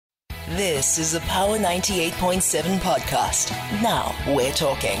This is a Power 98.7 podcast. Now we're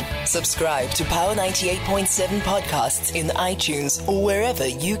talking. Subscribe to Power 98.7 podcasts in iTunes or wherever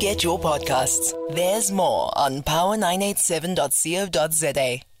you get your podcasts. There's more on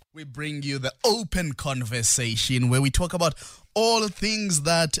power987.co.za. We bring you the open conversation where we talk about all things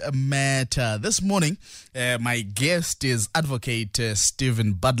that matter. This morning, my guest is Advocate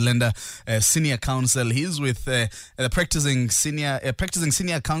Stephen Budlender, Senior Counsel. He's with the practicing senior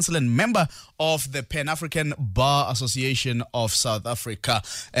counsel and member of the Pan-African Bar Association of South Africa,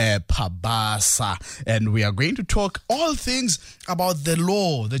 PABASA. And we are going to talk all things about the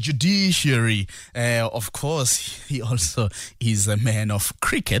law, the judiciary. Of course, he also is a man of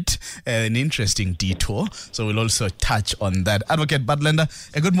cricket, an interesting detour. So we'll also touch on that. Advocate Budlender,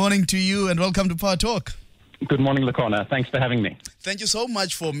 good morning to you and welcome to Power Talk. Good morning, Lakona. Thanks for having me. Thank you so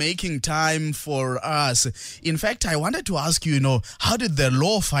much for making time for us. In fact, I wanted to ask you, how did the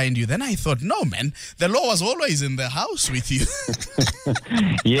law find you? Then I thought, no, man, the law was always in the house with you.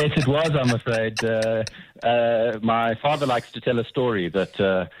 Yes, it was, I'm afraid. My father likes to tell a story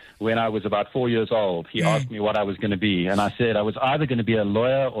that when I was about 4 years old, he asked me what I was going to be. And I said I was either going to be a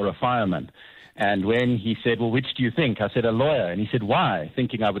lawyer or a fireman. And when he said, well, which do you think? I said, a lawyer. And he said, why?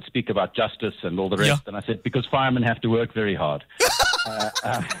 Thinking I would speak about justice and all the rest. Yeah. And I said, because firemen have to work very hard.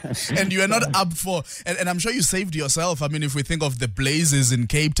 And you are not up for, and I'm sure you saved yourself. I mean, if we think of the blazes in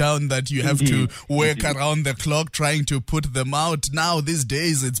Cape Town that you have to work around the clock trying to put them out. Now, these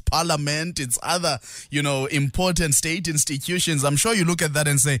days, it's Parliament, it's other, important state institutions. I'm sure you look at that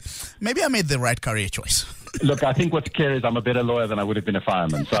and say, maybe I made the right career choice. Look, I think what's clear is I'm a better lawyer than I would have been a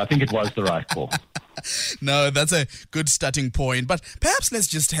fireman. So I think it was the right call. No, that's a good starting point. But perhaps let's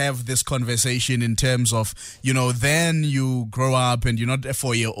just have this conversation in terms of, then you grow up and you're not a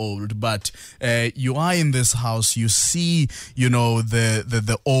 4-year-old, but you are in this house. You see,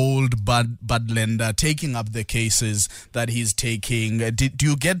 the old Budlender taking up the cases that he's taking. Do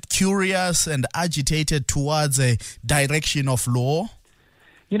you get curious and agitated towards a direction of law?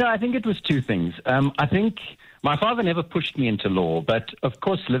 I think it was two things. I think my father never pushed me into law, but of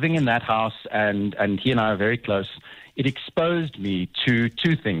course, living in that house and he and I are very close, it exposed me to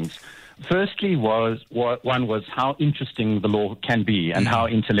two things. Firstly one was how interesting the law can be and how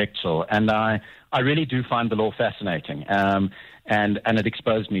intellectual. And I really do find the law fascinating. And it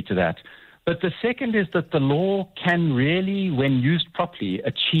exposed me to that. But the second is that the law can really, when used properly,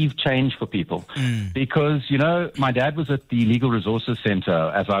 achieve change for people. Because, my dad was at the Legal Resources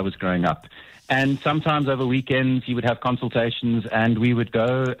Center as I was growing up. And sometimes over weekends, he would have consultations and we would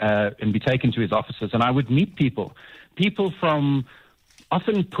go and be taken to his offices. And I would meet people from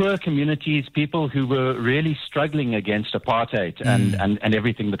often poor communities, people who were really struggling against apartheid and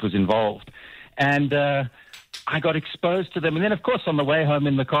everything that was involved. And I got exposed to them. And then, of course, on the way home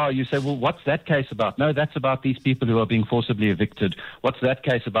in the car, you say, well, what's that case about? No, that's about these people who are being forcibly evicted. What's that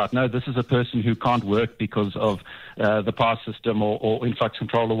case about? No, this is a person who can't work because of the pass system or influx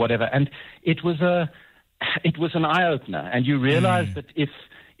control or whatever. And it was an eye-opener. And you realize that if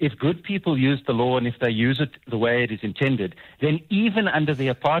good people use the law and if they use it the way it is intended, then even under the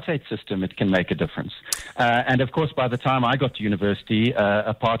apartheid system, it can make a difference. And of course, by the time I got to university,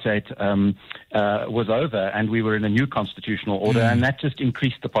 apartheid was over and we were in a new constitutional order, and that just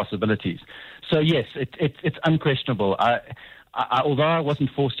increased the possibilities. So yes, it's unquestionable. Although I wasn't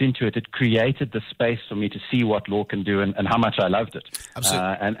forced into it, it created the space for me to see what law can do and how much I loved it.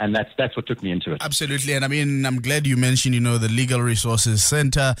 And that's what took me into it. Absolutely. And I mean, I'm glad you mentioned, the Legal Resources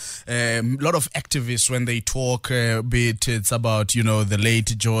Center. A lot of activists, when they talk, be it's about, the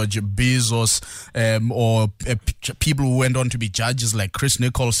late George Bezos or people who went on to be judges like Chris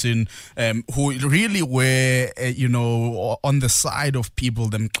Nicholson, who really were, on the side of people,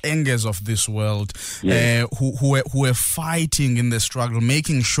 the mkengers of this world, who were fighting in the struggle,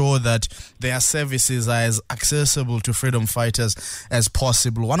 making sure that their services are as accessible to freedom fighters as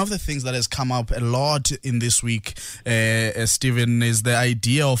possible. One of the things that has come up a lot in this week, Stephen, is the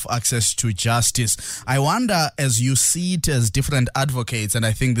idea of access to justice. I wonder, as you see it as different advocates, and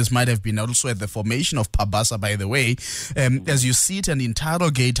I think this might have been also at the formation of PABASA, by the way, as you see it and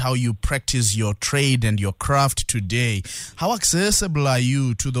interrogate how you practice your trade and your craft today, how accessible are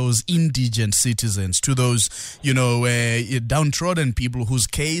you to those indigent citizens, to those, downtrodden people whose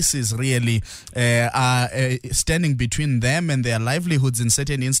cases really are standing between them and their livelihoods in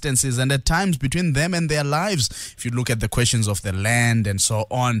certain instances, and at times between them and their lives, if you look at the questions of the land and so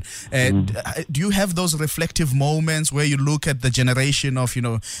on. Do you have those reflective moments where you look at the generation of,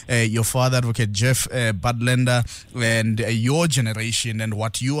 your father, Advocate Jeff Budlender, and your generation and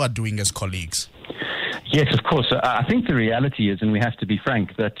what you are doing as colleagues? Yes, of course. I think the reality is, and we have to be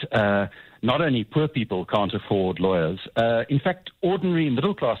frank, that not only poor people can't afford lawyers, in fact, ordinary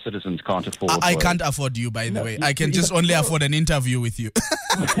middle-class citizens can't afford I lawyers. can't afford you, by the way. I can just only afford an interview with you.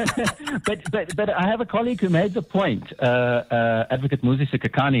 but I have a colleague who made the point, Advocate Muzi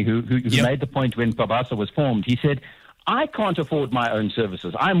Sikakani, who made the point when Pabasa was formed. He said, I can't afford my own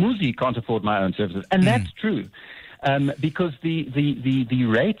services. I, Muzi, can't afford my own services. And that's true. Because the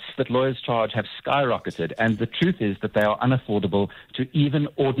rates that lawyers charge have skyrocketed, and the truth is that they are unaffordable to even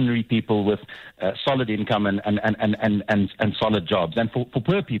ordinary people with solid income and solid jobs. And for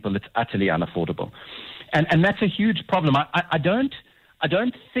poor people, it's utterly unaffordable, and that's a huge problem. I don't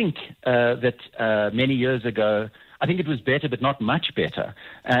think that many years ago. I think it was better, but not much better.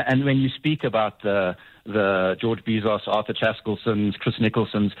 And when you speak about the George Bezos, Arthur Chaskelsons, Chris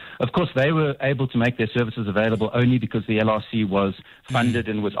Nicholsons, of course, they were able to make their services available only because the LRC was funded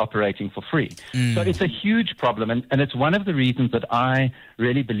and was operating for free. So it's a huge problem, and it's one of the reasons that I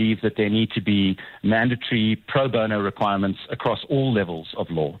really believe that there need to be mandatory pro bono requirements across all levels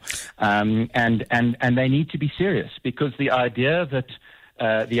of law. And they need to be serious, because the idea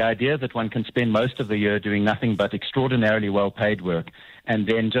that one can spend most of the year doing nothing but extraordinarily well-paid work and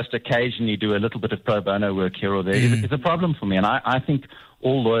then just occasionally do a little bit of pro bono work here or there is a problem for me. And I think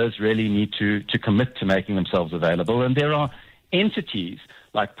all lawyers really need to commit to making themselves available. And there are entities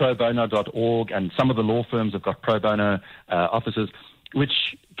like probono.org, and some of the law firms have got pro bono offices,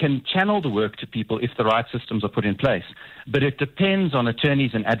 which can channel the work to people if the right systems are put in place. But it depends on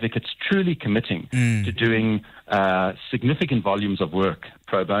attorneys and advocates truly committing to doing significant volumes of work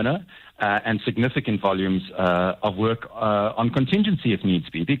pro bono and significant volumes of work on contingency if needs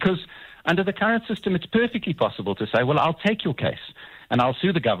be. Because under the current system, it's perfectly possible to say, well, I'll take your case and I'll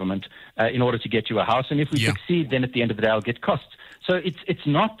sue the government in order to get you a house. And if we succeed, then at the end of the day, I'll get costs. So it's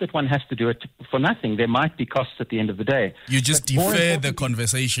not that one has to do it for nothing. There might be costs at the end of the day. You just defer the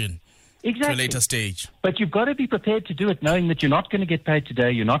conversation to a later stage. But you've got to be prepared to do it, knowing that you're not going to get paid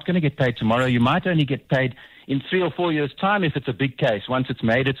today, you're not going to get paid tomorrow. You might only get paid in 3 or 4 years' time if it's a big case, once it's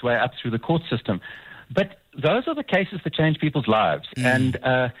made its way up through the court system. But those are the cases that change people's lives. And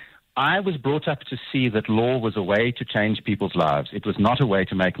I was brought up to see that law was a way to change people's lives. It was not a way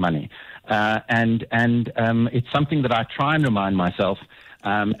to make money. And it's something that I try and remind myself,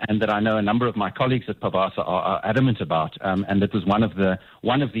 and that I know a number of my colleagues at Pabasa are adamant about. And it was one of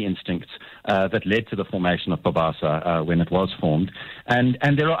the instincts that led to the formation of Pabasa when it was formed. And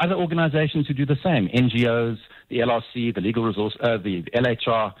there are other organizations who do the same: NGOs, the LRC, the Legal Resource, the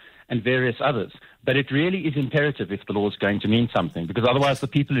LHR, and various others. But it really is imperative if the law is going to mean something, because otherwise the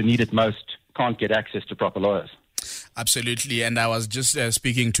people who need it most can't get access to proper lawyers. Absolutely. And I was just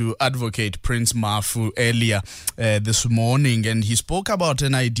speaking to Advocate Prince Mafu earlier this morning, and he spoke about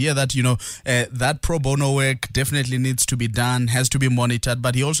an idea that, that pro bono work definitely needs to be done, has to be monitored,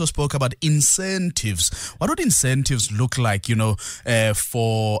 but he also spoke about incentives. What would incentives look like,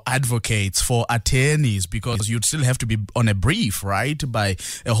 for advocates, for attorneys? Because you'd still have to be on a brief, right, by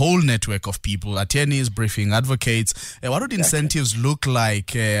a whole network of people, attorneys briefing advocates. What would incentives look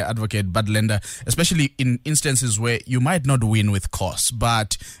like, Advocate Budlender, especially in instances where you might not win with costs,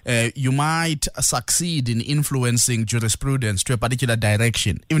 but you might succeed in influencing jurisprudence to a particular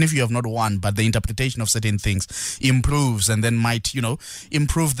direction, even if you have not won, but the interpretation of certain things improves, and then might,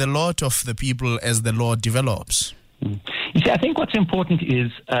 improve the lot of the people as the law develops? You see, I think what's important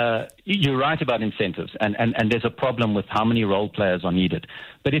is you're right about incentives, and there's a problem with how many role players are needed.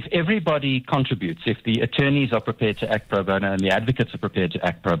 But if everybody contributes, if the attorneys are prepared to act pro bono and the advocates are prepared to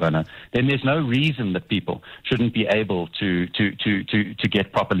act pro bono, then there's no reason that people shouldn't be able to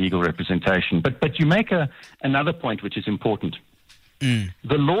get proper legal representation. But you make another point which is important. The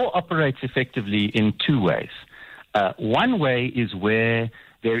law operates effectively in two ways. One way is where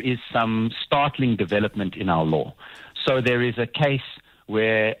there is some startling development in our law. So there is a case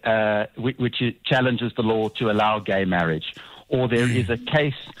where which challenges the law to allow gay marriage, or there is a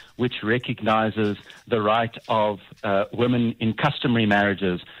case which recognizes the right of women in customary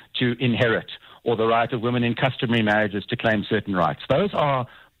marriages to inherit, or the right of women in customary marriages to claim certain rights. Those are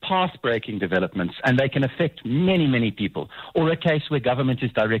path-breaking developments, and they can affect many, many people. Or a case where government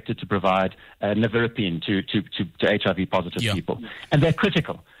is directed to provide nevirapine to HIV-positive people. And they're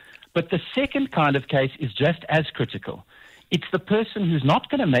critical. But the second kind of case is just as critical. It's the person who's not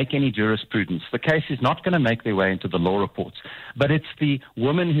going to make any jurisprudence. The case is not going to make their way into the law reports. But it's the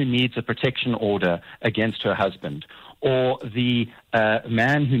woman who needs a protection order against her husband, or the a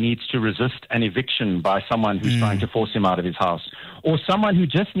man who needs to resist an eviction by someone who's trying to force him out of his house, or someone who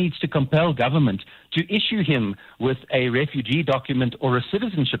just needs to compel government to issue him with a refugee document or a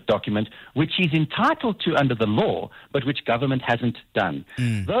citizenship document, which he's entitled to under the law, but which government hasn't done.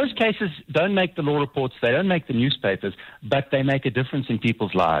 Those cases don't make the law reports, they don't make the newspapers, but they make a difference in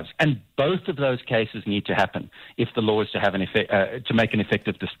people's lives. And both of those cases need to happen if the law is to have to make an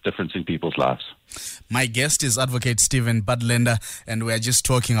effective difference in people's lives. My guest is Advocate Stephen Budlender, and we're just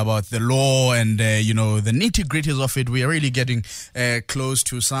talking about the law and, the nitty-gritties of it. We are really getting close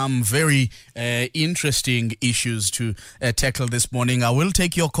to some very interesting issues to tackle this morning. I will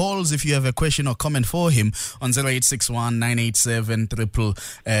take your calls if you have a question or comment for him on 0861 987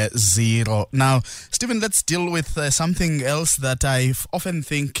 000. Now, Stephen, let's deal with something else that I often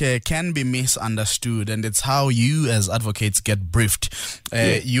think can be misunderstood, and it's how you as advocates get briefed.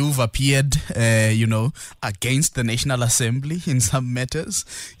 You've appeared, against the National Assembly in some matters.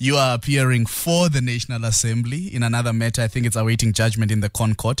 You are appearing for the National Assembly in another matter. I think it's awaiting judgment in the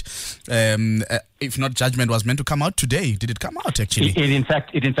Court. If not, judgment was meant to come out today. Did it come out, actually? It in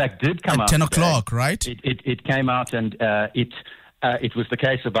fact did come at out 10 today. o'clock, right? It came out, and it was the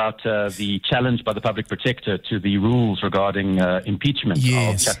case about the challenge by the public protector to the rules regarding impeachment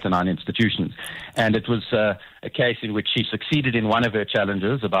of Chapter 9 institutions. And it was a case in which she succeeded in one of her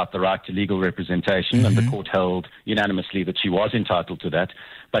challenges about the right to legal representation, and the court held unanimously that she was entitled to that.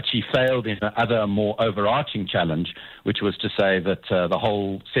 But she failed in the other more overarching challenge, which was to say that the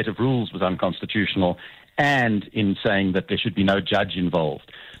whole set of rules was unconstitutional, and in saying that there should be no judge involved.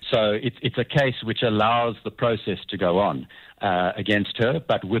 So it's a case which allows the process to go on against her,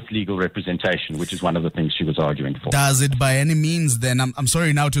 but with legal representation, which is one of the things she was arguing for. Does it by any means then, I'm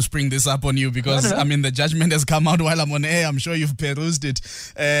sorry now to spring this up on you because, the judgment has come out while I'm on air. I'm sure you've perused it.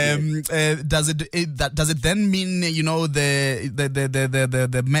 Does it then mean, the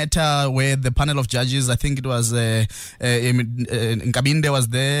matter where the panel of judges, I think it was Nkabinde was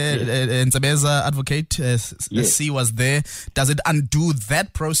there, Ntsebeza advocate, C was there. Does it undo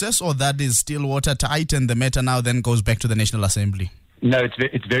that process, or that is still watertight and the matter now then goes back to the National Assembly? No,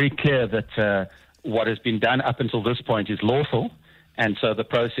 it's very clear that what has been done up until this point is lawful, and so the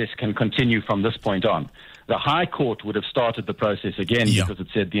process can continue from this point on. The High Court would have started the process again because it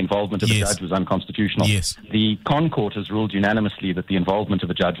said the involvement of a judge was unconstitutional. The Court has ruled unanimously that the involvement of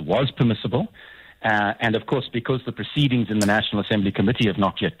a judge was permissible. And of course, because the proceedings in the National Assembly Committee have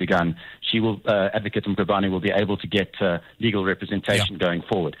not yet begun, Advocate Mqabane will be able to get legal representation going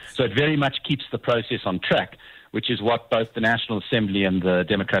forward. So it very much keeps the process on track, which is what both the National Assembly and the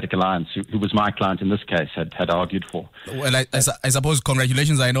Democratic Alliance, who was my client in this case, had argued for. Well, I suppose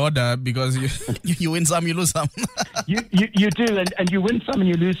congratulations are in order, because you win some, you lose some. you do, and you win some and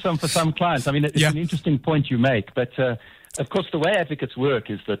you lose some for some clients. I mean, it's an interesting point you make, but of course the way advocates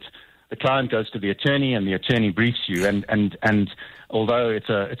work is that the client goes to the attorney and the attorney briefs you, and although it's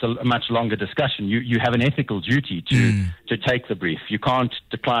a much longer discussion, you have an ethical duty to take the brief. You can't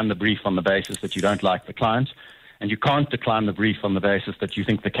decline the brief on the basis that you don't like the client, and you can't decline the brief on the basis that you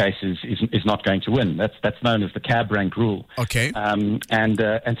think the case is not going to win. That's known as the cab rank rule. Okay. And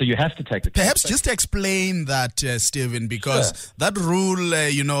so you have to take the case. Perhaps just explain that, Stephen, because that rule,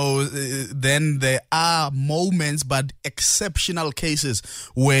 then there are moments, but exceptional cases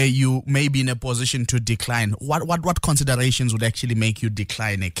where you may be in a position to decline. What considerations would actually make you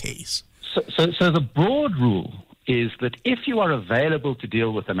decline a case? So the broad rule is that if you are available to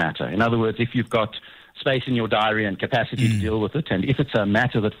deal with the matter, in other words, if you've got space in your diary and capacity to deal with it, and if it's a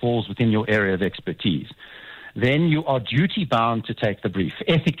matter that falls within your area of expertise, then you are duty bound to take the brief,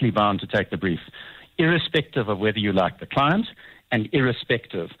 ethically bound to take the brief, irrespective of whether you like the client and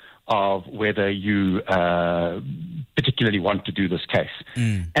irrespective of whether you particularly want to do this case.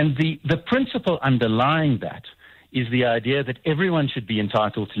 And the principle underlying that is the idea that everyone should be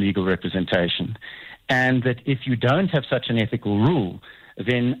entitled to legal representation, and that if you don't have such an ethical rule,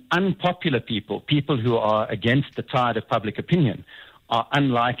 then unpopular people who are against the tide of public opinion, are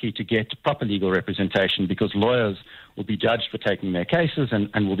unlikely to get proper legal representation, because lawyers will be judged for taking their cases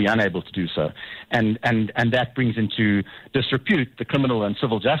and will be unable to do so. And that brings into disrepute the criminal and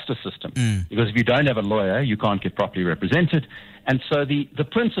civil justice system, because if you don't have a lawyer, you can't get properly represented. And so the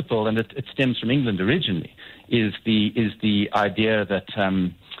principle, and it stems from England originally, is the idea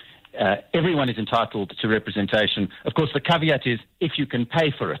that everyone is entitled to representation. Of course, the caveat is if you can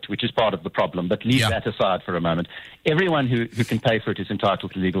pay for it, which is part of the problem, but leave that aside for a moment. Everyone who can pay for it is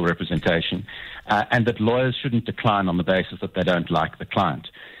entitled to legal representation, and that lawyers shouldn't decline on the basis that they don't like the client.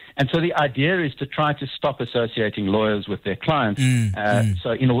 And so the idea is to try to stop associating lawyers with their clients,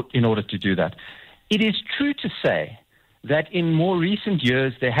 so in order to do that. It is true to say that in more recent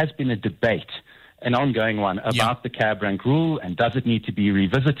years there has been a debate, an ongoing one, about the cab rank rule, and does it need to be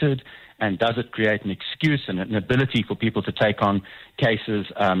revisited, and does it create an excuse and an ability for people to take on cases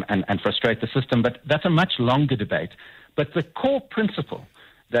and frustrate the system. But that's a much longer debate. But the core principle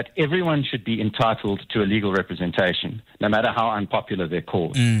that everyone should be entitled to a legal representation, no matter how unpopular their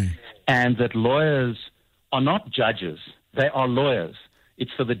cause, and that lawyers are not judges, they are lawyers.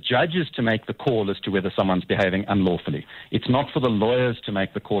 It's for the judges to make the call as to whether someone's behaving unlawfully. It's not for the lawyers to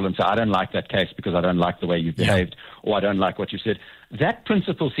make the call and say, I don't like that case because I don't like the way you've behaved, or I don't like what you said. That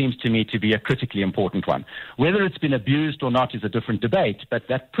principle seems to me to be a critically important one. Whether it's been abused or not is a different debate, but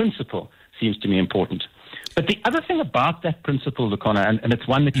that principle seems to me important. But the other thing about that principle, Lukhona, and it's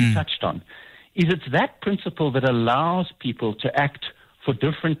one that you touched on, is it's that principle that allows people to act for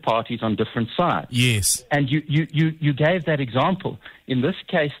different parties on different sides. Yes. And you gave that example. In this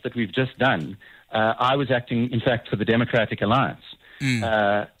case that we've just done, I was acting, in fact, for the Democratic Alliance,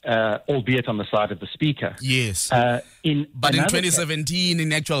 albeit on the side of the Speaker. Yes. But in 2017,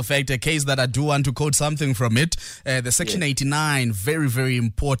 in actual fact, a case that I do want to quote something from it, the Section 89, very, very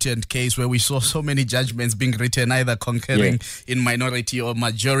important case where we saw so many judgments being written, either concurring in minority or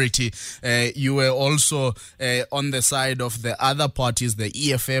majority. You were also on the side of the other parties, the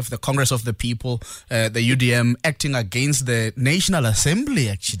EFF, the Congress of the People, the UDM, acting against the National Assembly,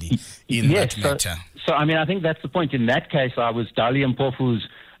 actually, in that matter. So, I mean, I think that's the point. In that case, I was Dali Mpofu's,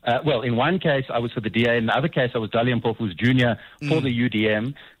 in one case, I was for the DA. In the other case, I was Dali Mpofu's junior for the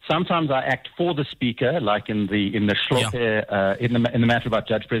UDM. Sometimes I act for the Speaker, like in the Shlope, in the matter about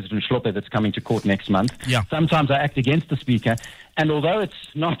Judge President Shlope that's coming to court next month. Sometimes I act against the Speaker. And although it's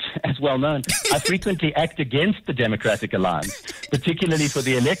not as well known, I frequently act against the Democratic Alliance, particularly for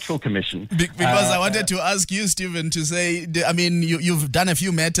the Electoral Commission. Because I wanted to ask you, Stephen, to say, I mean, you've done a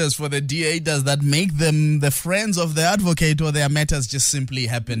few matters for the DA. Does that make them the friends of the advocate, or their matters just simply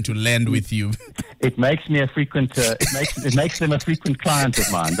happen to land with you? It makes me a frequent. It makes them a frequent client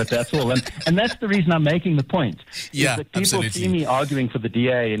of mine. But that's all, and that's the reason I'm making the point. Yeah, is that people absolutely. see me arguing for the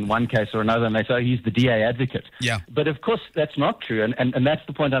DA in one case or another, and they say, oh, he's the DA advocate. Yeah. But of course, that's not true, and that's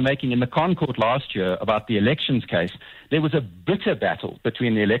the point I'm making. In the Concourt last year about the elections case, there was a bitter battle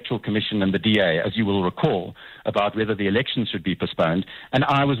between the Electoral Commission and the DA, as you will recall, about whether the elections should be postponed, and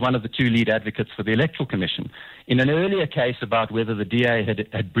I was one of the two lead advocates for the Electoral Commission. In an earlier case about whether the DA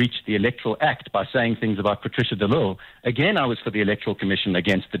had breached the Electoral Act by saying things about Patricia de Lille, again I was for the Electoral Commission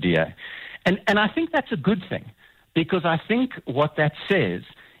against the DA. And I think that's a good thing, because I think what that says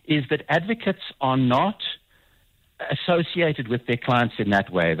is that advocates are not associated with their clients in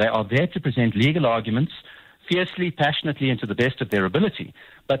that way. They are there to present legal arguments fiercely, passionately, and to the best of their ability.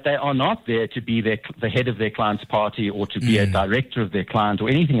 But they are not there to be the head of their client's party or to be a director of their client or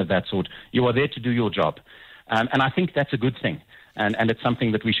anything of that sort. You are there to do your job. And I think that's a good thing. And it's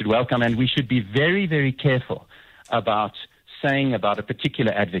something that we should welcome. And we should be very, very careful about saying about a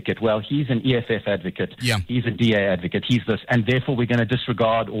particular advocate, well, he's an EFF advocate, he's a DA advocate, he's this, and therefore we're going to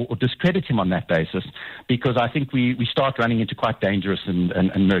disregard or discredit him on that basis, because I think we start running into quite dangerous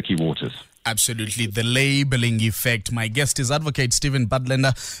and murky waters. Absolutely. The labeling effect. My guest is Advocate Stephen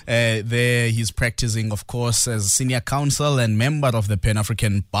Budlender. There he's practicing, of course, as senior counsel and member of the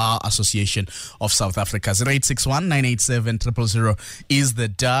Pan-African Bar Association of South Africa. 0861-987-000 is the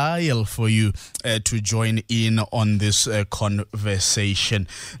dial for you to join in on this conversation.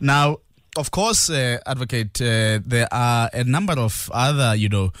 Now, of course, Advocate, there are a number of other,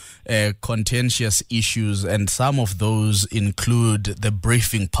 contentious issues, and some of those include the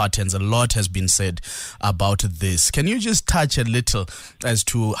briefing patterns. A lot has been said about this. Can you just touch a little as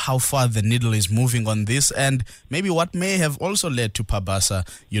to how far the needle is moving on this, and maybe what may have also led to Pabasa,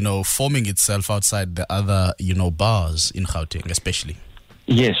 forming itself outside the other, bars in Gauteng, especially?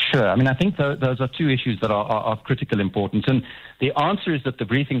 Yes, sure. I mean, I think those are two issues that are of critical importance. And the answer is that the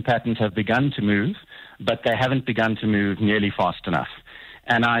briefing patterns have begun to move, but they haven't begun to move nearly fast enough.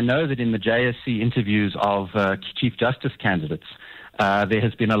 And I know that in the JSC interviews of Chief Justice candidates, there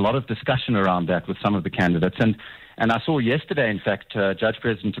has been a lot of discussion around that with some of the candidates. And I saw yesterday, in fact, Judge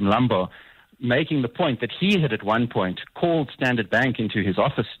President Mlambo making the point that he had at one point called Standard Bank into his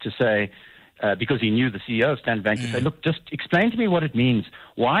office to say, because he knew the CEO of Standard Bank, to say, look, just explain to me what it means.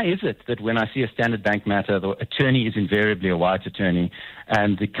 Why is it that when I see a Standard Bank matter, the attorney is invariably a white attorney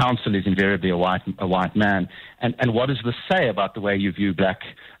and the counsel is invariably a white man? And what does this say about the way you view black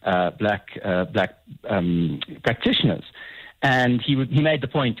practitioners? And he made the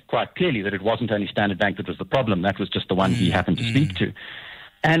point quite clearly that it wasn't only Standard Bank that was the problem. That was just the one he happened to speak to.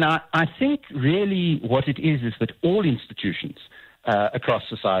 And I think really what it is that all institutions across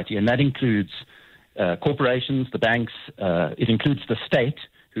society, and that includes corporations, the banks, it includes the state,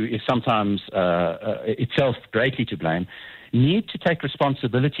 who is sometimes itself greatly to blame, need to take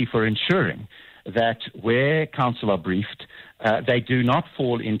responsibility for ensuring that where council are briefed, they do not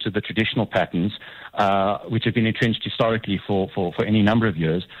fall into the traditional patterns, which have been entrenched historically for any number of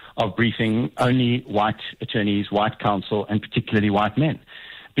years, of briefing only white attorneys, white counsel, and particularly white men,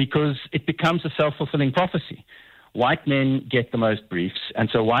 because it becomes a self-fulfilling prophecy. White men get the most briefs, and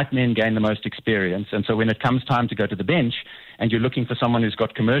so white men gain the most experience. And so when it comes time to go to the bench and you're looking for someone who's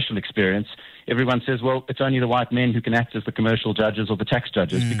got commercial experience, everyone says, well, it's only the white men who can act as the commercial judges or the tax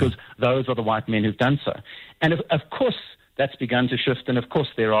judges, because those are the white men who've done so. And of course, that's begun to shift, and of course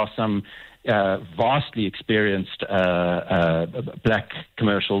there are some vastly experienced black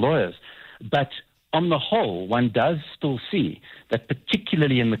commercial lawyers. But on the whole, one does still see that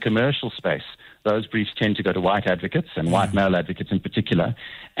particularly in the commercial space, those briefs tend to go to white advocates and white male advocates in particular,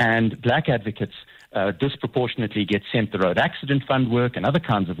 and black advocates disproportionately get sent the road accident fund work and other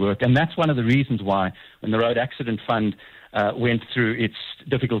kinds of work. And that's one of the reasons why when the road accident fund went through its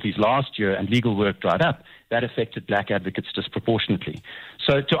difficulties last year and legal work dried up, that affected black advocates disproportionately.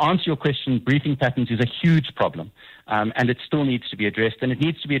 So to answer your question, briefing patterns is a huge problem, and it still needs to be addressed. And it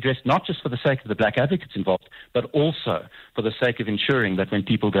needs to be addressed not just for the sake of the black advocates involved, but also for the sake of ensuring that when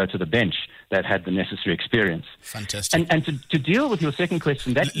people go to the bench, they've had the necessary experience. Fantastic. And to deal with your second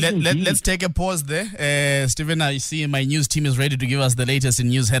question, let's take a pause there. Stephen, I see my news team is ready to give us the latest in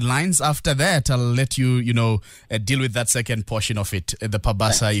news headlines. After that, I'll let you, deal with that second portion of it, the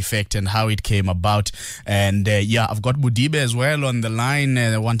Pabasa effect and how it came about. And I've got Mudibe as well on the line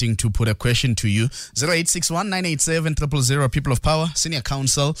wanting to put a question to you. 0861 987 000, People of Power, Senior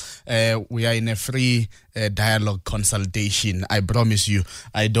Counsel. We are in a free dialogue consultation. I promise you,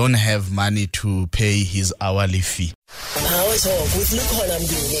 I don't have money to pay his hourly fee. Power Talk with Lukhona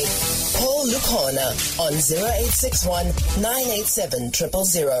Mdini. Call Lukhona on 0861 987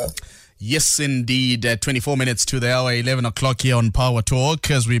 000. Yes, indeed. 24 minutes to the hour, 11 o'clock here on Power Talk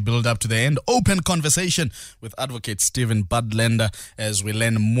as we build up to the end. Open conversation with Advocate Stephen Budlender as we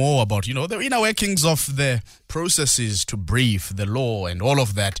learn more about, the inner workings of the processes to brief the law and all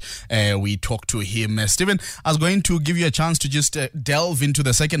of that. We talk to him. Stephen, I was going to give you a chance to just delve into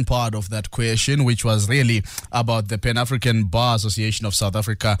the second part of that question, which was really about the Pan-African Bar Association of South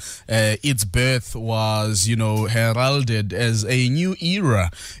Africa. Its birth was, heralded as a new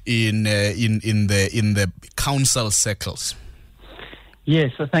era in the council circles.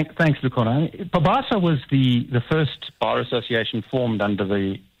 Yes, so thanks, Lukhona. Pabasa was the first bar association formed under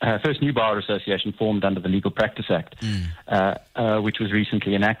the first new bar association formed under the Legal Practice Act, which was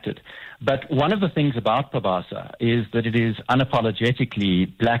recently enacted. But one of the things about Pabasa is that it is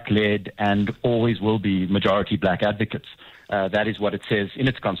unapologetically black-led and always will be majority black advocates. That is what it says in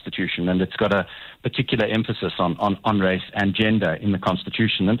its constitution, and it's got a particular emphasis on race and gender in the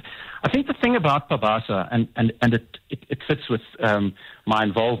constitution. And I think the thing about Pabasa, and it fits with my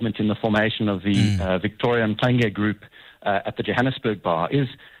involvement in the formation of the Victoria Mklenge group at the Johannesburg Bar, is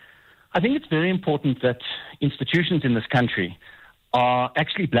I think it's very important that institutions in this country are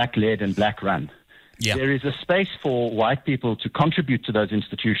actually black-led and black-run. Yeah. There is a space for white people to contribute to those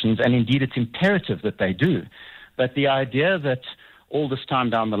institutions, and indeed it's imperative that they do. But the idea that all this time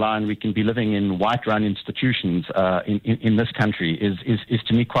down the line we can be living in white-run institutions in this country is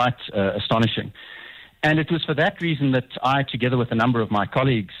to me quite astonishing. And it was for that reason that I, together with a number of my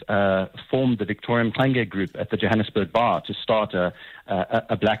colleagues, formed the Victoria Mklenge group at the Johannesburg Bar to start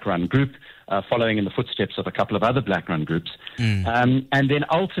a black-run group, following in the footsteps of a couple of other black-run groups. And then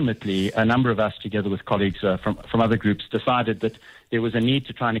ultimately, a number of us, together with colleagues from other groups, decided that there was a need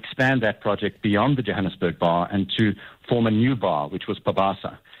to try and expand that project beyond the Johannesburg Bar and to form a new bar, which was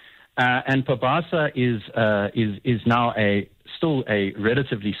Pabasa. And Pabasa is now still a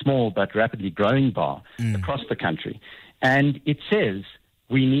relatively small but rapidly growing bar across the country. And it says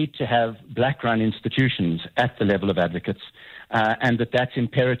we need to have black-run institutions at the level of advocates, and that's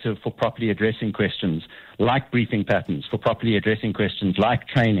imperative for properly addressing questions like briefing patterns, for properly addressing questions like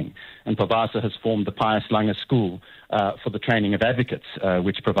training. And Pabasa has formed the Pius Lange School for the training of advocates,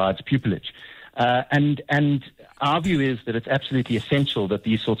 which provides pupillage. And our view is that it's absolutely essential that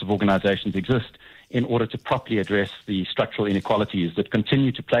these sorts of organizations exist in order to properly address the structural inequalities that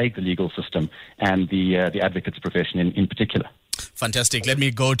continue to plague the legal system and the advocates profession in particular. Fantastic. Let me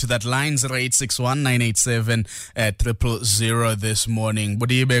go to that line, 0861 987 000 this morning.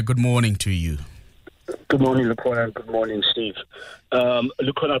 Budibe, good morning to you. Good morning, Lukhona, and good morning, Steve.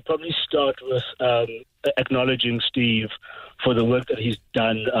 Lukhona, I'll probably start with acknowledging Steve for the work that he's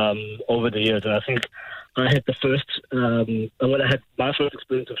done over the years. And I think I had I had my first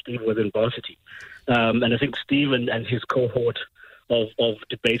experience of Steve was in varsity. And I think Steve and his cohort of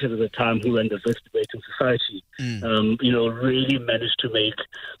debaters at the time who ran the Wits Debating Society, really managed to make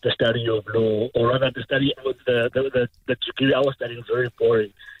the study of law, or rather the study of the degree I was studying, very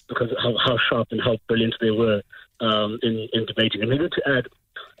boring because of how sharp and how brilliant they were in debating. And maybe to add,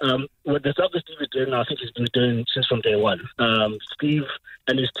 what the stuff that Steve is doing, I think he's been doing since from day one. Steve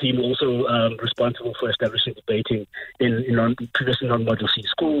and his team are also responsible for establishing debating in previously non-Model C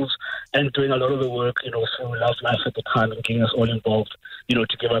schools, and doing a lot of the work, through Love Life at the time, and getting us all involved,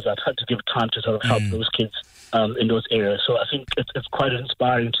 to give time to sort of help those kids in those areas. So I think it's quite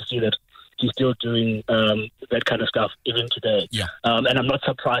inspiring to see that he's still doing that kind of stuff even today. Yeah. And I'm not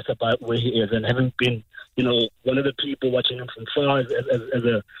surprised about where he is, and having been one of the people watching him from far as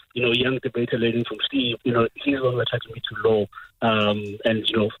a young debater learning from Steve, he's the one who attracted me to law, and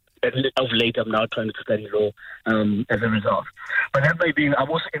of late I'm now trying to study law as a result. But that may be, I'm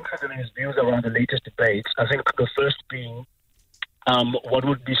also interested in his views around the latest debates. I think the first being, what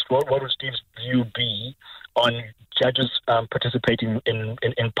would Steve's view be on judges participating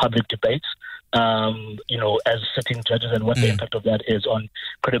in public debates, as sitting judges, and what the impact of that is on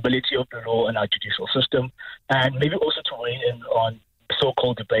credibility of the law and our judicial system, and maybe also to weigh in on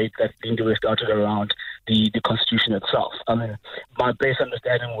so-called debate that Lindiwe started around the Constitution itself. I mean, my base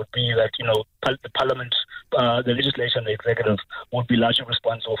understanding would be that, the Parliament, the legislature and the executive would be largely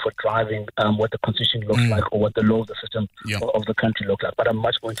responsible for driving what the Constitution looks like, or what the law of the system of the country look like. But I'm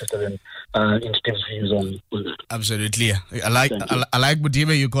much more interested in Steve's views on that. Absolutely. I like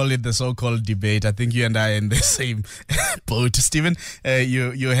Budime, you call it the so-called debate. I think you and I are in the same boat. Stephen,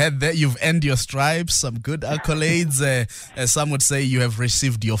 you had that, you've earned your stripes, some good accolades. Some would say you have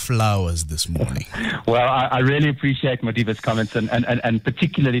received your flowers this morning. Well, I really appreciate Madiba's comments, and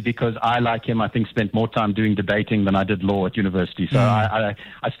particularly because I, like him, I think spent more time doing debating than I did law at university. So I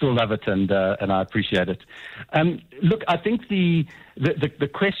still love it, and I appreciate it. Look, I think the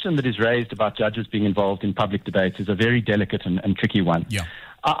question that is raised about judges being involved in public debates is a very delicate and tricky one. Yeah.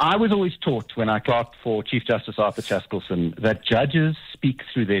 I was always taught when I clerked for Chief Justice Arthur Chaskalson that judges speak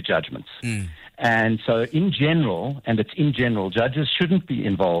through their judgments. And so in general, judges shouldn't be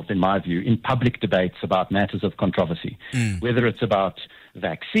involved, in my view, in public debates about matters of controversy, whether it's about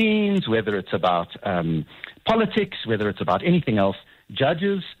vaccines, whether it's about politics, whether it's about anything else.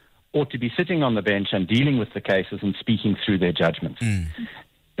 Judges ought to be sitting on the bench and dealing with the cases and speaking through their judgments.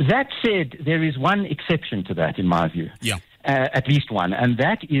 That said, there is one exception to that, in my view. Yeah. At least one, and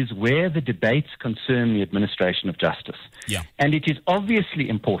that is where the debates concern the administration of justice. Yeah. And it is obviously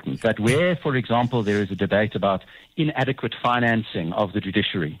important that where, for example, there is a debate about inadequate financing of the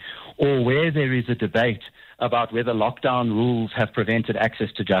judiciary, or where there is a debate about whether lockdown rules have prevented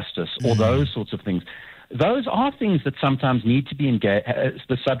access to justice, or those sorts of things, those are things that sometimes need to be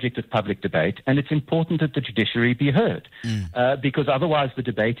the subject of public debate, and it's important that the judiciary be heard, because otherwise the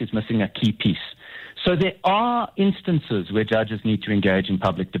debate is missing a key piece. So there are instances where judges need to engage in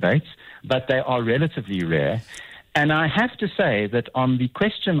public debates, but they are relatively rare. And I have to say that on the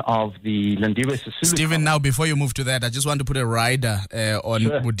question of the Lindiwe Sisulu... Stephen, now before you move to that, I just want to put a rider on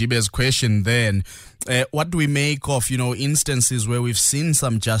Budibe's question then. What do we make of, instances where we've seen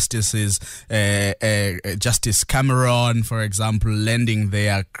some justices, Justice Cameron, for example, lending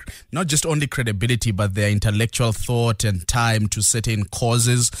their, not just only credibility, but their intellectual thought and time to certain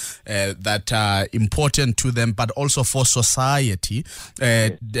causes that are important to them, but also for society.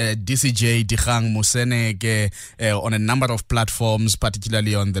 DCJ, Dikgang Moseneke, on a number of platforms,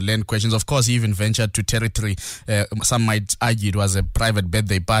 particularly on the land questions. Of course, he even ventured to territory. Some might argue it was a private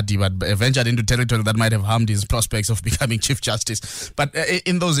birthday party, but ventured into territory that might have harmed his prospects of becoming Chief Justice. But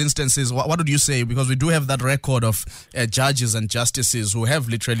in those instances, what would you say? Because we do have that record of judges and justices who have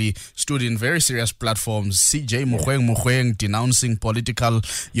literally stood in very serious platforms. CJ Mogoeng denouncing political,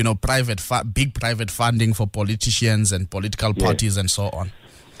 big private funding for politicians and political parties and so on.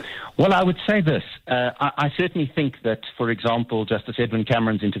 Well, I would say this. I certainly think that, for example, Justice Edwin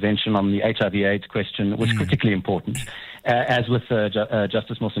Cameron's intervention on the HIV/AIDS question was critically important, as with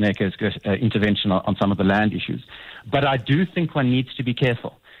Justice Moseneke's intervention on some of the land issues. But I do think one needs to be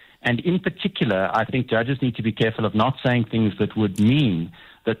careful. And in particular, I think judges need to be careful of not saying things that would mean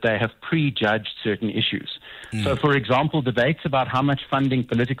that they have prejudged certain issues. So, for example, debates about how much funding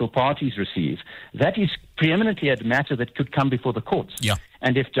political parties receive, that is preeminently a matter that could come before the courts. Yeah.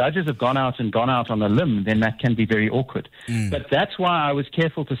 And if judges have gone out on a limb, then that can be very awkward. But that's why I was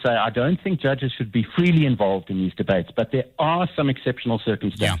careful to say I don't think judges should be freely involved in these debates, but there are some exceptional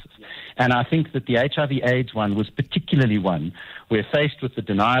circumstances. Yeah. And I think that the HIV/AIDS one was particularly one where, faced with the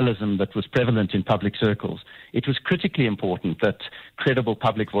denialism that was prevalent in public circles, it was critically important that credible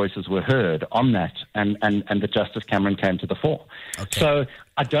public voices were heard on that, and that Justice Cameron came to the fore. Okay. So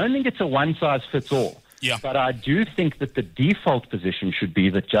I don't think it's a one-size-fits-all. Yeah. But I do think that the default position should be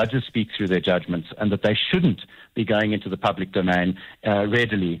that judges speak through their judgments and that they shouldn't be going into the public domain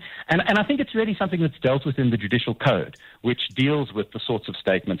readily. And I think it's really something that's dealt with in the Judicial Code, which deals with the sorts of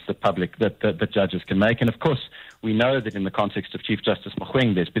statements that judges can make. And of course, we know that in the context of Chief Justice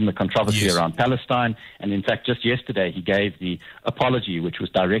Mogoeng, there's been the controversy around Palestine. And in fact, just yesterday, he gave the apology, which was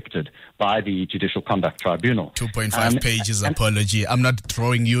directed by the Judicial Conduct Tribunal. 2.5 pages apology. I'm not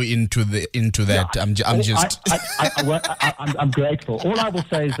throwing you into that. Yeah. I'm grateful. All I will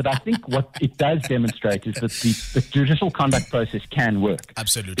say is that I think what it does demonstrate is that the judicial conduct process can work.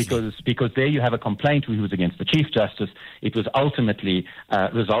 Absolutely. Because there you have a complaint which was against the Chief Justice. It was ultimately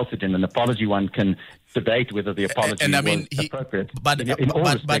resulted in an apology. One can debate whether the apology was appropriate. But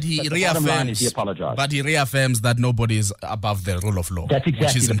he reaffirms that nobody is above the rule of law,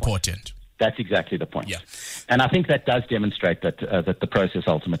 which is important. That's exactly the point. Yeah. And I think that does demonstrate that the process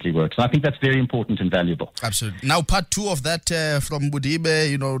ultimately works. And I think that's very important and valuable. Absolutely. Now, part two of that from Budibe,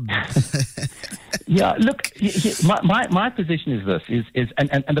 Yeah, look, my position is this,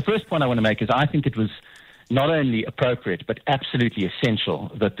 and the first point I want to make is I think it was not only appropriate but absolutely essential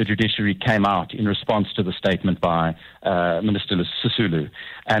that the judiciary came out in response to the statement by Minister Sisulu,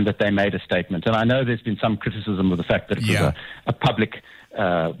 and that they made a statement. And I know there's been some criticism of the fact that it was a public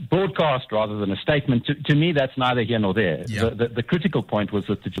broadcast rather than a statement. To me, that's neither here nor there. Yeah. The critical point was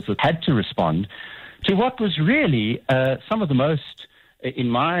that the judges had to respond to what was really some of the most, in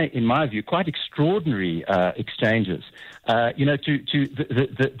my view, quite extraordinary exchanges. To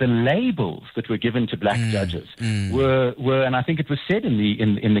the labels that were given to black judges were, and I think it was said in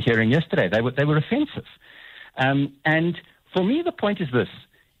the hearing yesterday, they were offensive. And for me, the point is this: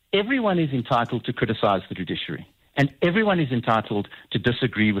 everyone is entitled to criticize the judiciary, and everyone is entitled to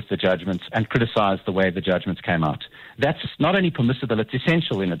disagree with the judgments and criticize the way the judgments came out. That's not only permissible; it's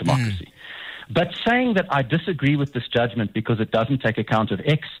essential in a democracy. But saying that I disagree with this judgment because it doesn't take account of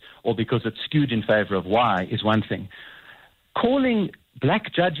X or because it's skewed in favor of Y is one thing. Calling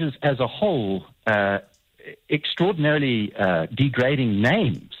black judges as a whole extraordinarily degrading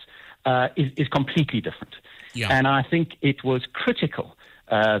names is completely different. Yeah. And I think it was critical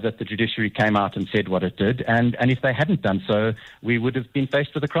that the judiciary came out and said what it did. And if they hadn't done so, we would have been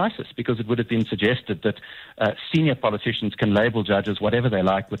faced with a crisis, because it would have been suggested that senior politicians can label judges whatever they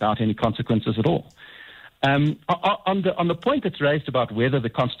like without any consequences at all. On the point that's raised about whether the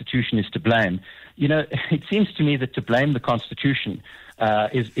Constitution is to blame, it seems to me that to blame the Constitution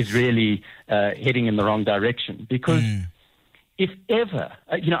is really heading in the wrong direction, because if ever,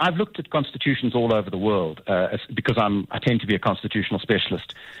 I've looked at constitutions all over the world because I tend to be a constitutional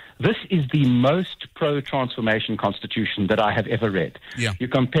specialist. This is the most pro-transformation constitution that I have ever read. Yeah. You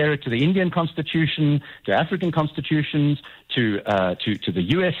compare it to the Indian constitution, to African constitutions, to the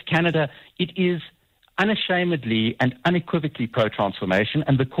US, Canada. It is unashamedly and unequivocally pro-transformation,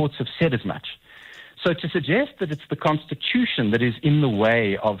 and the courts have said as much. So to suggest that it's the Constitution that is in the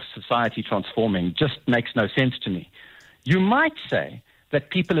way of society transforming just makes no sense to me. You might say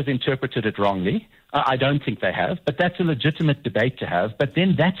that people have interpreted it wrongly. I don't think they have, but that's a legitimate debate to have. But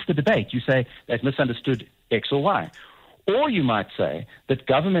then that's the debate. You say they've misunderstood X or Y. Or you might say that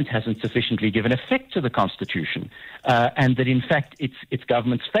government hasn't sufficiently given effect to the Constitution, and that in fact it's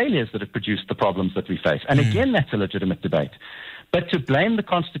government's failures that have produced the problems that we face. And again, that's a legitimate debate. But to blame the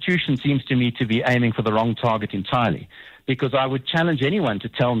Constitution seems to me to be aiming for the wrong target entirely, because I would challenge anyone to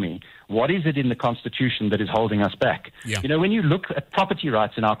tell me what is it in the Constitution that is holding us back. Yeah. When you look at property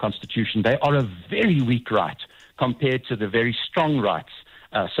rights in our Constitution, they are a very weak right compared to the very strong rights,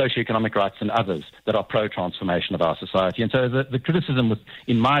 socioeconomic rights and others that are pro-transformation of our society. And so the criticism was,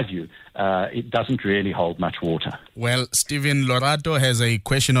 in my view, it doesn't really hold much water. Well, Stephen Lorato has a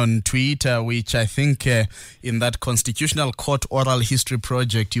question on Twitter, which I think in that Constitutional Court Oral History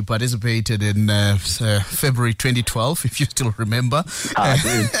Project you participated in February 2012, if you still remember.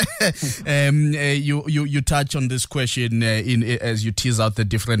 You touch on this question as you tease out the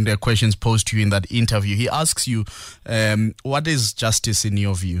different questions posed to you in that interview. He asks you, what is justice in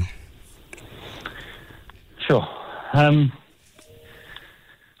your view? Sure.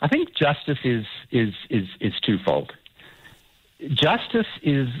 I think justice is twofold. Justice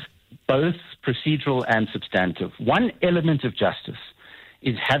is both procedural and substantive. One element of justice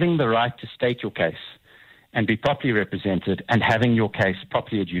is having the right to state your case and be properly represented and having your case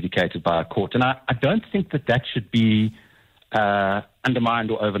properly adjudicated by a court. And I don't think that should be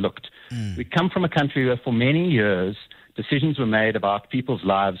undermined or overlooked. We come from a country where for many years decisions were made about people's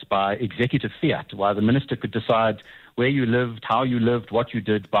lives by executive fiat, while the minister could decide where you lived, how you lived, what you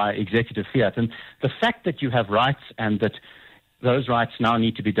did by executive fiat. And the fact that you have rights and that those rights now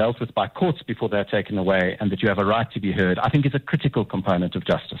need to be dealt with by courts before they're taken away, and that you have a right to be heard, I think is a critical component of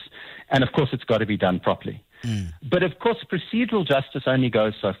justice. And of course, it's got to be done properly. But of course, procedural justice only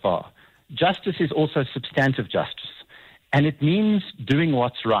goes so far. Justice is also substantive justice, and it means doing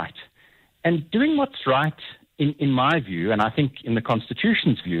what's right. And doing what's right, in my view, and I think in the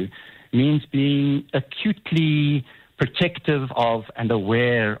Constitution's view, means being acutely protective of and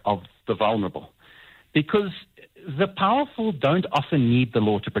aware of the vulnerable. Because the powerful don't often need the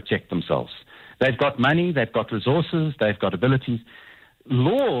law to protect themselves. They've got money, they've got resources, they've got abilities.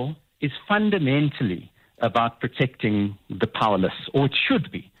 Law is fundamentally about protecting the powerless, or it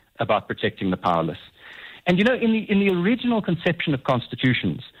should be about protecting the powerless. And you know, in the original conception of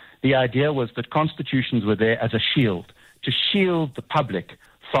constitutions, the idea was that constitutions were there as a shield, to shield the public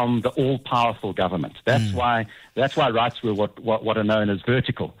from the all-powerful government. That's why rights were what are known as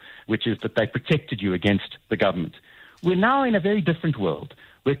vertical, which is that they protected you against the government. We're now in a very different world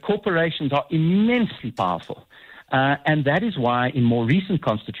where corporations are immensely powerful. And that is why in more recent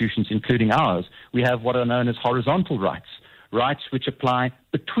constitutions, including ours, we have what are known as horizontal rights, rights which apply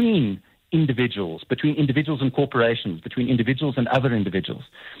between individuals and corporations, between individuals and other individuals.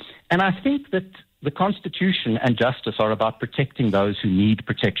 And I think that the Constitution and justice are about protecting those who need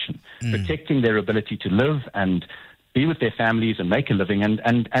protection, protecting their ability to live and be with their families and make a living,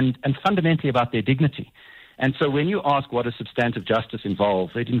 and fundamentally about their dignity. And so when you ask what does substantive justice involve,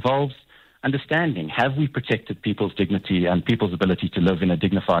 it involves understanding, have we protected people's dignity and people's ability to live in a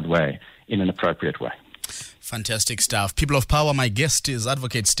dignified way, in an appropriate way? Fantastic stuff. People of Power, my guest is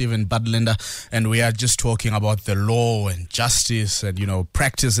Advocate Stephen Budlender, and we are just talking about the law and justice and, you know,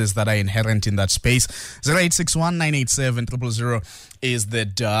 practices that are inherent in that space. 0861 987 000 is the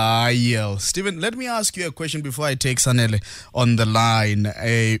dial. Stephen, let me ask you a question before I take Sanele on the line.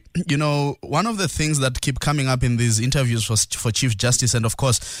 You know, one of the things that keep coming up in these interviews for Chief Justice, and of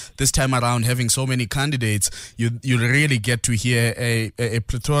course, this time around, having so many candidates, you really get to hear a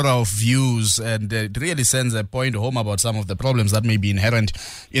plethora of views, and it really sends a point home about some of the problems that may be inherent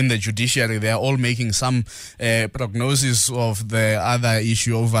in the judiciary. They are all making some prognosis of the other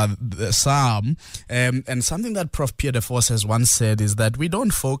issue over some. And something that Prof. Pierre de Vos has once said is that we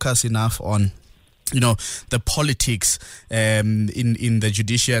don't focus enough on, you know, the politics in the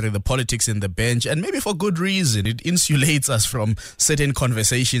judiciary, the politics in the bench, and maybe for good reason. It insulates us from certain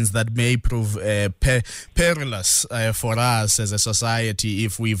conversations that may prove perilous for us as a society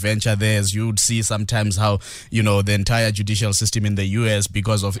if we venture there. As you would see sometimes how, you know, the entire judicial system in the US,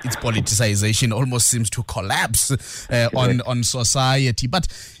 because of its politicization, almost seems to collapse on society. But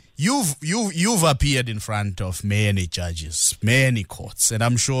You've appeared in front of many judges, many courts, and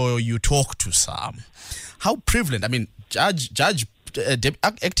I'm sure you talk to some. How prevalent? I mean,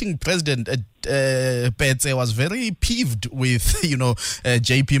 acting president Petse was very peeved with, you know,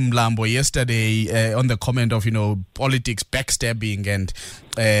 JP Mlambo yesterday on the comment of, you know, politics, backstabbing and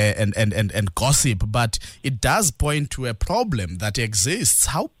gossip. But it does point to a problem that exists.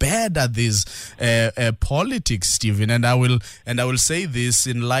 How bad are these politics, Stephen? And I will say this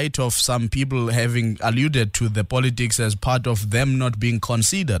in light of some people having alluded to the politics as part of them not being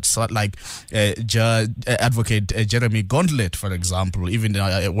considered, so like Advocate Jeremy Gauntlet, for example, even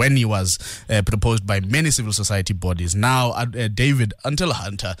when he was proposed by many civil society bodies. Now, David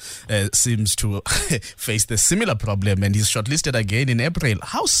Hunter seems to face the similar problem, and he's shortlisted again in April.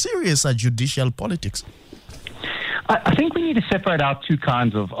 How serious are judicial politics? I think we need to separate out two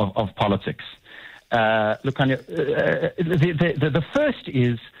kinds of politics. Look, Anya, the first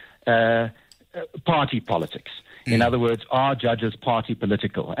is party politics. In other words, are judges party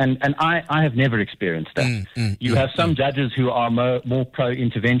political? And I have never experienced that. You have some judges who are more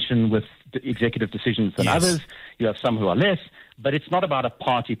pro-intervention with executive decisions than others. You have some who are less. But it's not about a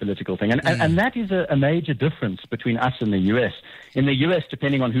party political thing. And that is a major difference between us and the U.S. In the U.S.,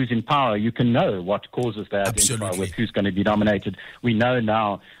 depending on who's in power, you can know what causes they identify with, who's going to be nominated. We know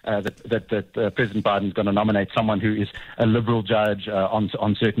now that President Biden's going to nominate someone who is a liberal judge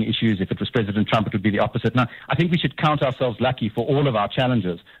on certain issues. If it was President Trump, it would be the opposite. Now, I think we should count ourselves lucky for all of our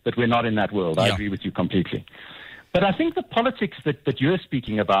challenges that we're not in that world. I agree with you completely. But I think the politics that you're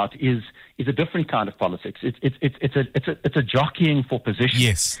speaking about is a different kind of politics. It's a jockeying for position.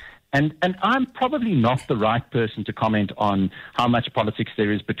 Yes. And I'm probably not the right person to comment on how much politics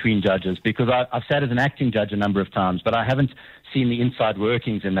there is between judges, because I've sat as an acting judge a number of times, but I haven't seen the inside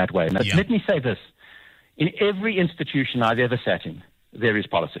workings in that way. Now, let me say this. in every institution I've ever sat in, there is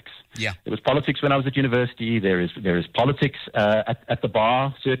politics. Yeah. There was politics when I was at university. There is politics at the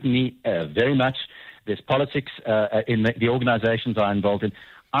bar, certainly, very much. There's politics in the organizations I'm involved in.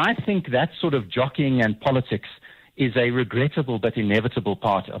 I think that sort of jockeying and politics is a regrettable but inevitable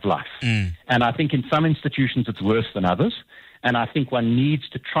part of life. And I think in some institutions it's worse than others. And I think one needs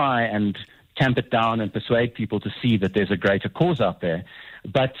to try and tamp it down and persuade people to see that there's a greater cause out there.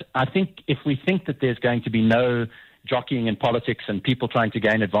 But I think if we think that there's going to be no jockeying in politics and people trying to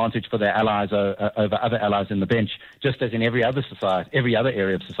gain advantage for their allies over other allies in the bench, just as in every other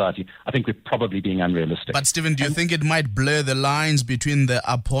area of society, I think we're probably being unrealistic. But Stephen, do you think it might blur the lines between the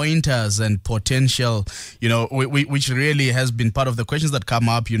appointers and potential, which really has been part of the questions that come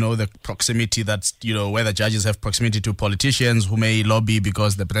up, the proximity that's, whether judges have proximity to politicians who may lobby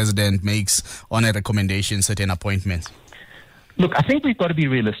because the president makes on a recommendation certain appointments? Look, I think we've got to be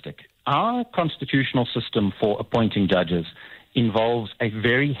realistic. Our constitutional system for appointing judges involves a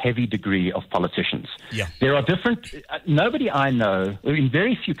very heavy degree of politicians. Yeah. There are nobody I know, in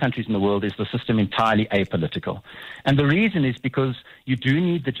very few countries in the world, is the system entirely apolitical. And the reason is because you do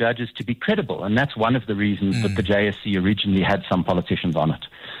need the judges to be credible, and that's one of the reasons that the JSC originally had some politicians on it.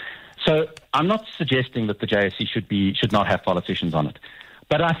 So I'm not suggesting that the JSC should not have politicians on it.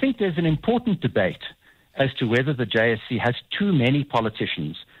 But I think there's an important debate as to whether the JSC has too many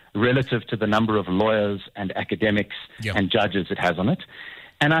politicians relative to the number of lawyers and academics and judges it has on it.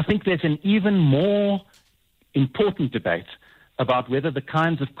 And I think there's an even more important debate about whether the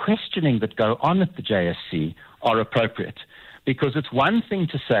kinds of questioning that go on at the JSC are appropriate. Because it's one thing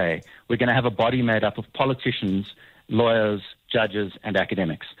to say we're going to have a body made up of politicians, lawyers, judges, and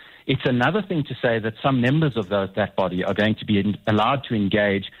academics. It's another thing to say that some members of that body are going to be allowed to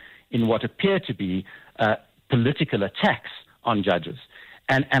engage in what appear to be political attacks on judges.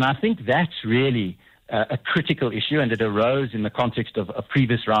 And I think that's really a critical issue, and it arose in the context of a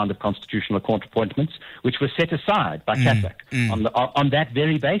previous round of constitutional court appointments, which were set aside by CASAC on that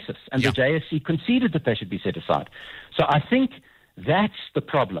very basis. And the JSC conceded that they should be set aside. So I think that's the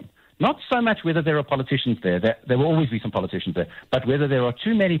problem. Not so much whether there are politicians there. There will always be some politicians there. But whether there are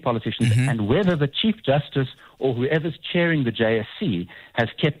too many politicians and whether the Chief Justice or whoever's chairing the JSC has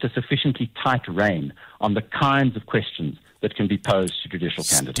kept a sufficiently tight rein on the kinds of questions that can be posed to judicial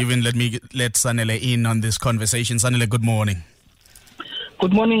candidates. Stephen, let Sanele in on this conversation. Sanele, good morning.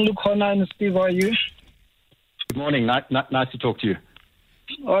 Good morning, Lukhona and Steve. How are you? Good morning. Nice to talk to you.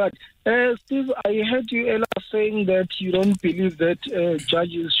 All right. Steve, I heard you earlier saying that you don't believe that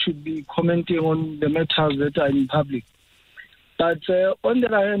judges should be commenting on the matters that are in public. But on the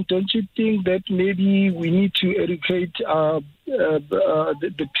other hand, don't you think that maybe we need to educate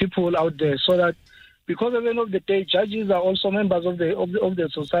the people out there so that, because at the end of the day, judges are also members of the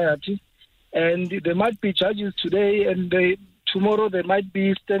society, and there might be judges today, and tomorrow they might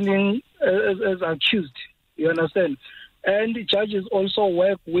be standing as accused. You understand? And judges also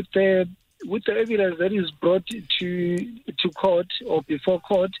work with the evidence that is brought to court or before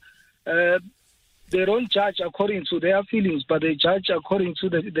court. They don't judge according to their feelings, but they judge according to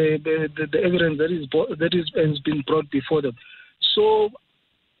the evidence that has been brought before them. So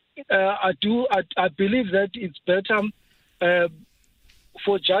I believe that it's better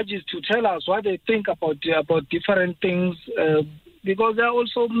for judges to tell us what they think about different things, because they are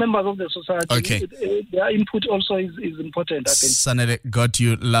also members of the society. Okay. Their input also is important, I think. Sanele, got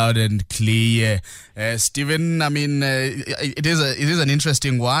you loud and clear. Stephen, I mean, it is an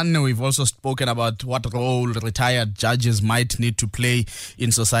interesting one. We've also spoken about what role retired judges might need to play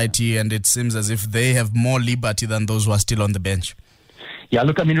in society, and it seems as if they have more liberty than those who are still on the bench. Yeah,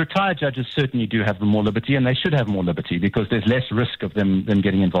 look, I mean, retired judges certainly do have more liberty, and they should have more liberty because there's less risk of them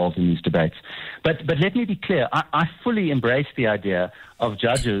getting involved in these debates. But let me be clear, I fully embrace the idea of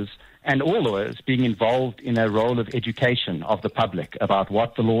judges and all lawyers being involved in a role of education of the public about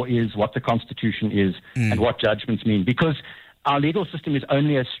what the law is, what the Constitution is, and what judgments mean, because our legal system is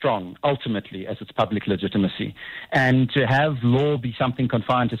only as strong, ultimately, as its public legitimacy. And to have law be something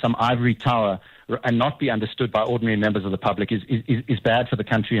confined to some ivory tower and not be understood by ordinary members of the public is bad for the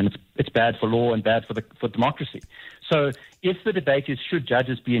country, and it's bad for law and bad for democracy. So if the debate is should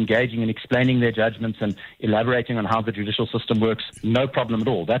judges be engaging in explaining their judgments and elaborating on how the judicial system works, no problem at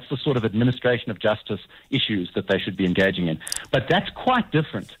all. That's the sort of administration of justice issues that they should be engaging in. But that's quite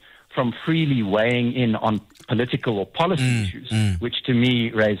different from freely weighing in on political or policy issues, which to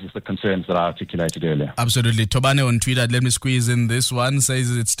me raises the concerns that I articulated earlier. Absolutely. Tobane on Twitter, let me squeeze in this one,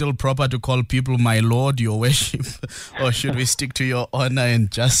 says, it's still proper to call people my lord, your worship, or should we stick to your honor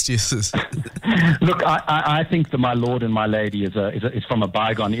and justice? Look, I think the my lord and my lady is from a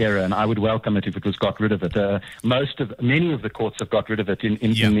bygone era, and I would welcome it if it was got rid of it. Many of the courts have got rid of it.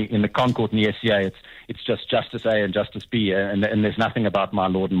 In the Concord and the SCA, it's just Justice A and Justice B, and there's nothing about my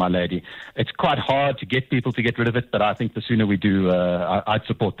lord and my lady. It's quite hard to get people to get rid of it, but I think the sooner we do, I'd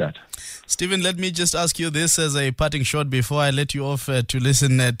support that. Stephen, let me just ask you this as a parting shot before I let you off to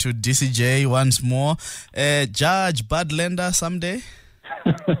listen to DCJ once more. Judge Budlender someday?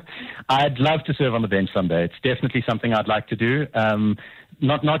 I'd love to serve on the bench someday. It's definitely something I'd like to do.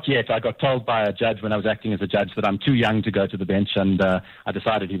 Not yet. I got told by a judge when I was acting as a judge that I'm too young to go to the bench, and I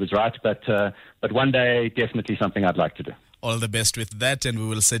decided he was right. But one day, definitely something I'd like to do. All the best with that, and we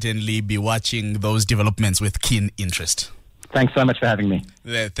will certainly be watching those developments with keen interest. Thanks so much for having me.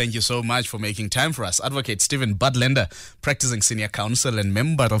 Thank you so much for making time for us. Advocate Stephen Budlender, practicing senior counsel and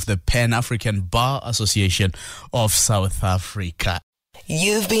member of the Pan-African Bar Association of South Africa.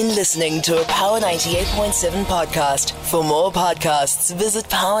 You've been listening to a Power 98.7 podcast. For more podcasts, visit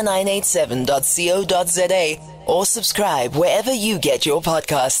power987.co.za or subscribe wherever you get your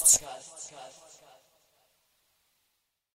podcasts.